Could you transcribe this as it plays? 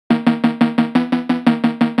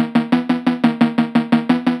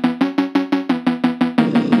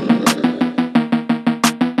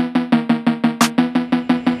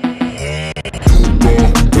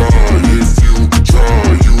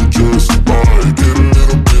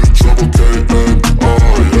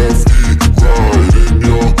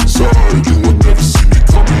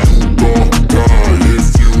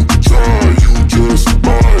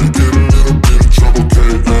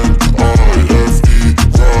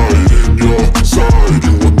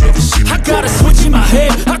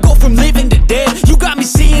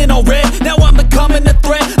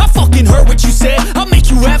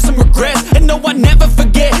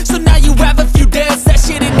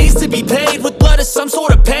of some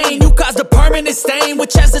sort of pain. You caused a permanent stain,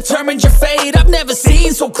 which has determined your fate. I've never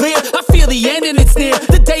seen so clear, I feel the end and it's near.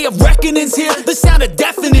 The day of reckoning's here, the sound of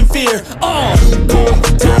deafening fear. You gon'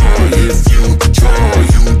 die if you try,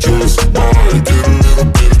 you just might get a little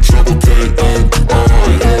bit of trouble,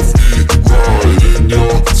 K-N-I-F-E, right in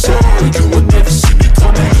your side. You would never see me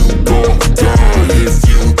coming. You gon' die if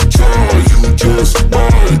you try, you just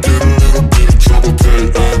might get a little bit of trouble,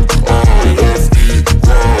 K-N-I-F-E,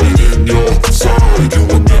 right in your side. You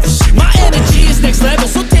would never see me My energy is next level,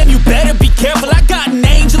 so damn you better be careful. I got an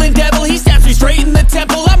angel and devil, he stabs me straight in the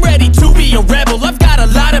temple. I'm ready to be a rebel, I've got a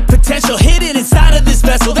lot of potential hidden inside of this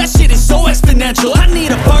vessel. That shit is so exponential. I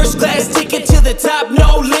need a first class ticket to the top,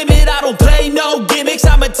 no limit. I don't play no gimmicks,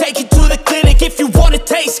 I'ma take you to the clinic. If you want a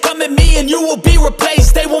taste, come at me and you will be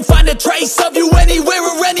replaced. They won't find a trace of you anywhere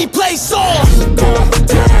or any place. You gon'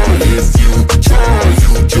 die if you try,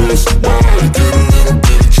 you just might get a little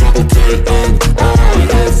bit of trouble,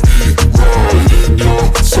 K-N-I-F-E, right in your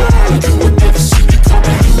side. You would never see me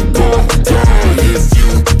coming. You gon' die if you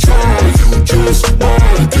try, you just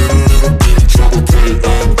might get a little bit of trouble,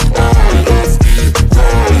 K-N-I-F-E,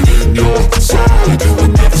 right in your side. You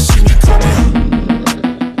would never see me coming.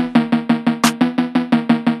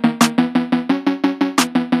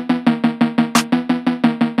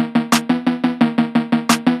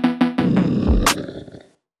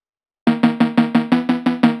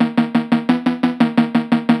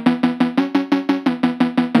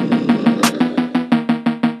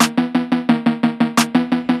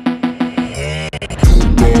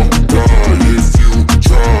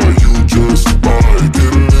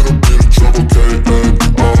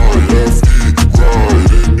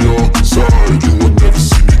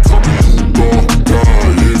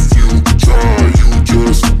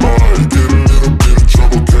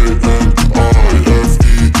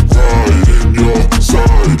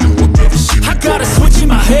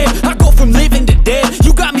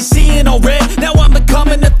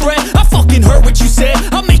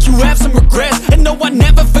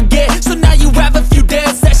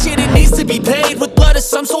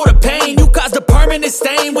 Some sort of pain, you caused a permanent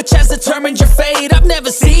stain, which has determined your fate. I've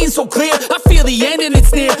never seen so clear, I feel the end and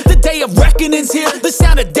it's near. The day of reckoning's here, the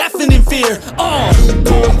sound of deafening fear. You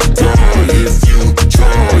gon' die if you